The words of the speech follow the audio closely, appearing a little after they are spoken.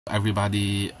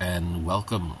Everybody and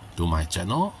welcome to my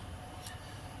channel.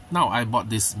 Now I bought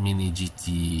this mini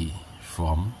GT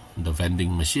from the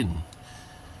vending machine.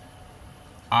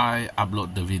 I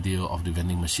uploaded the video of the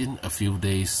vending machine a few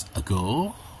days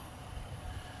ago,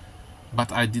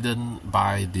 but I didn't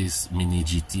buy this mini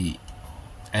GT.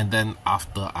 And then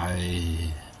after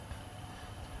I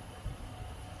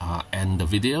end the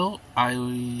video, I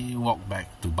walk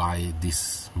back to buy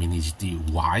this mini GT.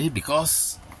 Why?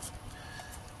 Because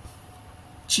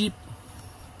cheap,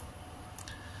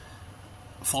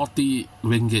 40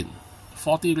 ringgit.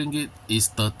 40 ringgit is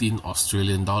 13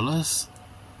 Australian dollars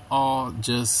or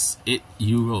just 8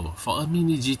 euro for a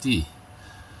mini GT.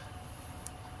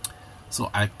 So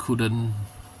I couldn't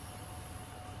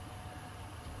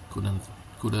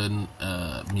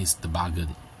miss the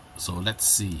bargain. So let's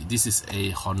see. This is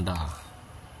a Honda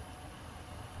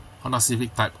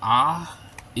Civic Type R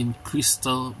in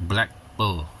crystal black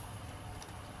pearl.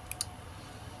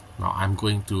 Now I'm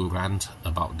going to rant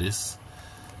about this.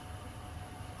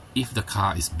 If the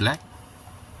car is black,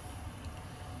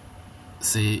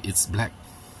 say it's black,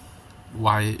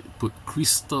 why put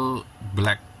crystal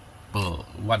black pearl?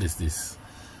 What is this?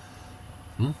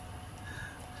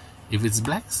 If it's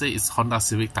black, say it's Honda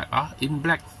Civic Type R in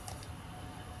black.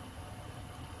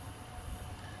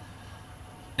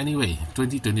 Anyway,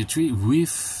 2023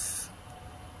 with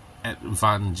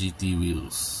advanced GT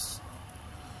wheels.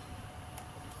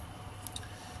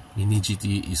 Mini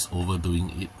GT is overdoing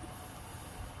it.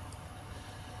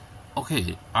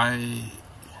 Okay, I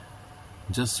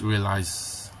just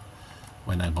realized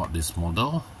when I bought this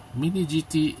model, Mini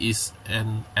GT is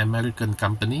an American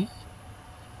company,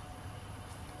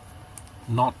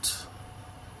 not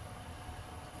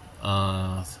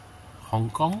Hong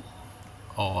Kong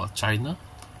or China.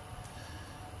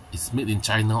 It's made in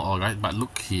China, alright, but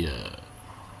look here,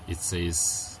 it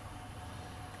says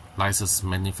licensed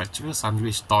manufacturer,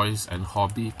 Sandwich Toys and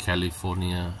Hobby,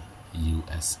 California,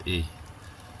 USA.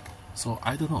 So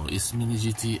I don't know, is Mini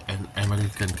GT an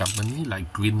American company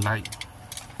like Greenlight?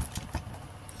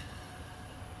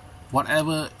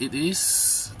 Whatever it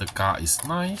is, the car is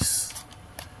nice,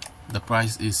 the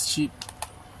price is cheap.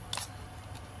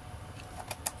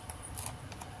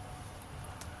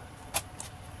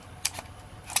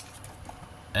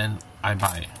 And I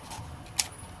buy.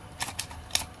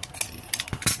 Okay.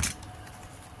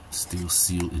 Still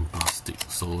sealed in plastic.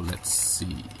 So let's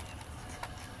see.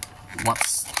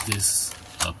 What's this?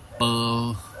 A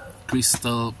pearl,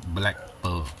 crystal black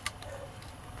pearl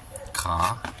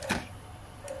car.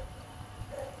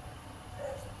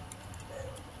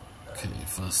 Okay,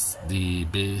 first the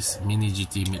base Mini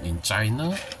GT made in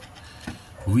China.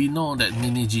 We know that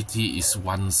Mini GT is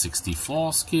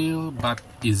 1/64 scale, but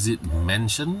is it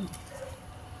mentioned?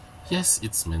 Yes,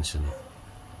 it's mentioned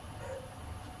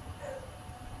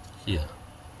here.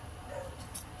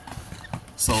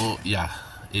 So yeah,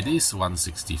 it is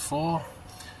 1/64.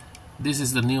 This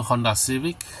is the new Honda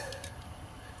Civic.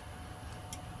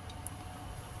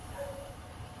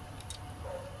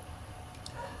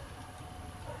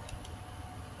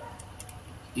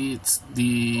 It's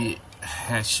the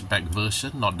hatchback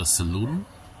version, not the saloon.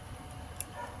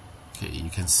 Okay, you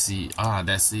can see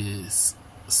that's this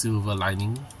silver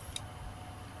lining.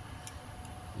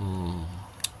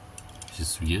 Which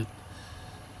is weird.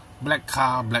 Black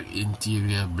car, black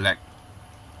interior, black,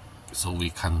 so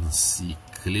we can't see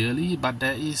clearly, but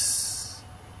there is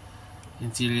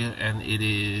interior and it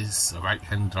is right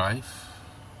hand drive.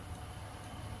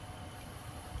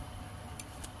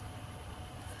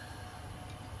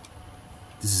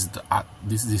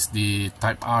 This is the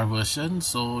Type R version,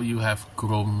 so you have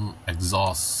chrome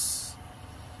exhaust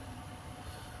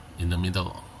in the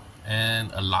middle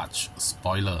and a large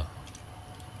spoiler.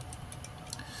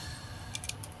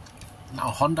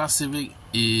 Now Honda Civic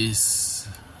is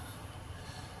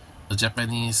a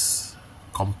Japanese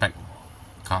compact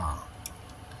car,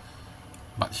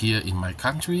 but here in my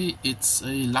country it's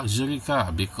a luxury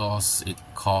car because it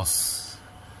costs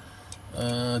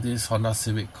this Honda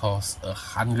Civic costs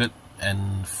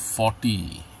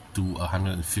 140 to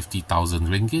 150,000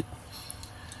 ringgit,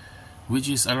 which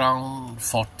is around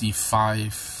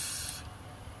 45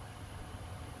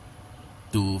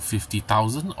 to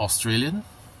 50,000 Australian,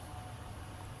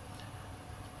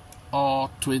 or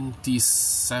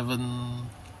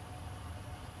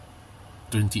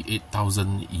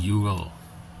 28,000 euro.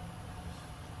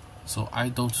 So I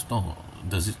don't know,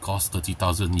 does it cost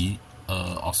 30,000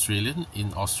 Australian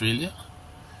in Australia?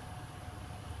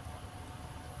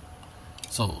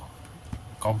 So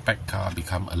compact car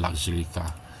become a luxury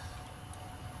car.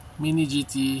 Mini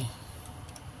GT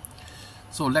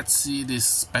So let's see this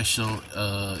special,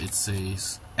 it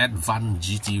says Advanced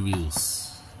GT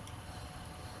wheels.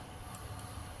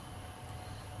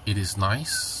 It is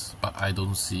nice, but I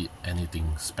don't see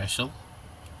anything special.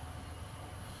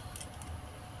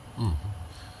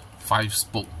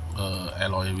 5-spoke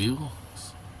alloy wheel.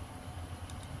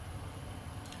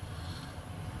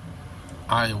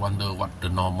 I wonder what the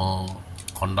normal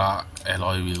Honda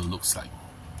alloy wheel looks like.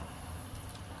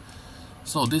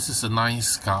 So this is a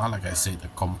nice car, like I said, a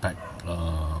compact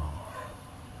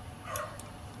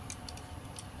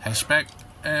hatchback,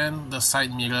 and the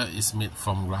side mirror is made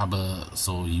from rubber,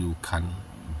 so you can't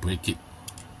break it.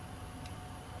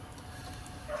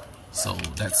 So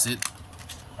that's it.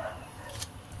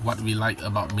 What we like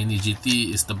about Mini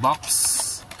GT is the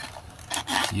box.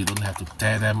 You don't have to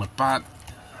tear them apart,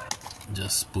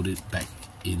 just put it back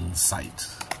inside.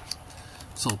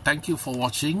 So thank you for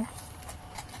watching.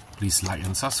 Please like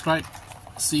and subscribe.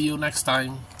 See you next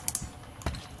time.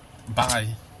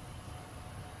 Bye.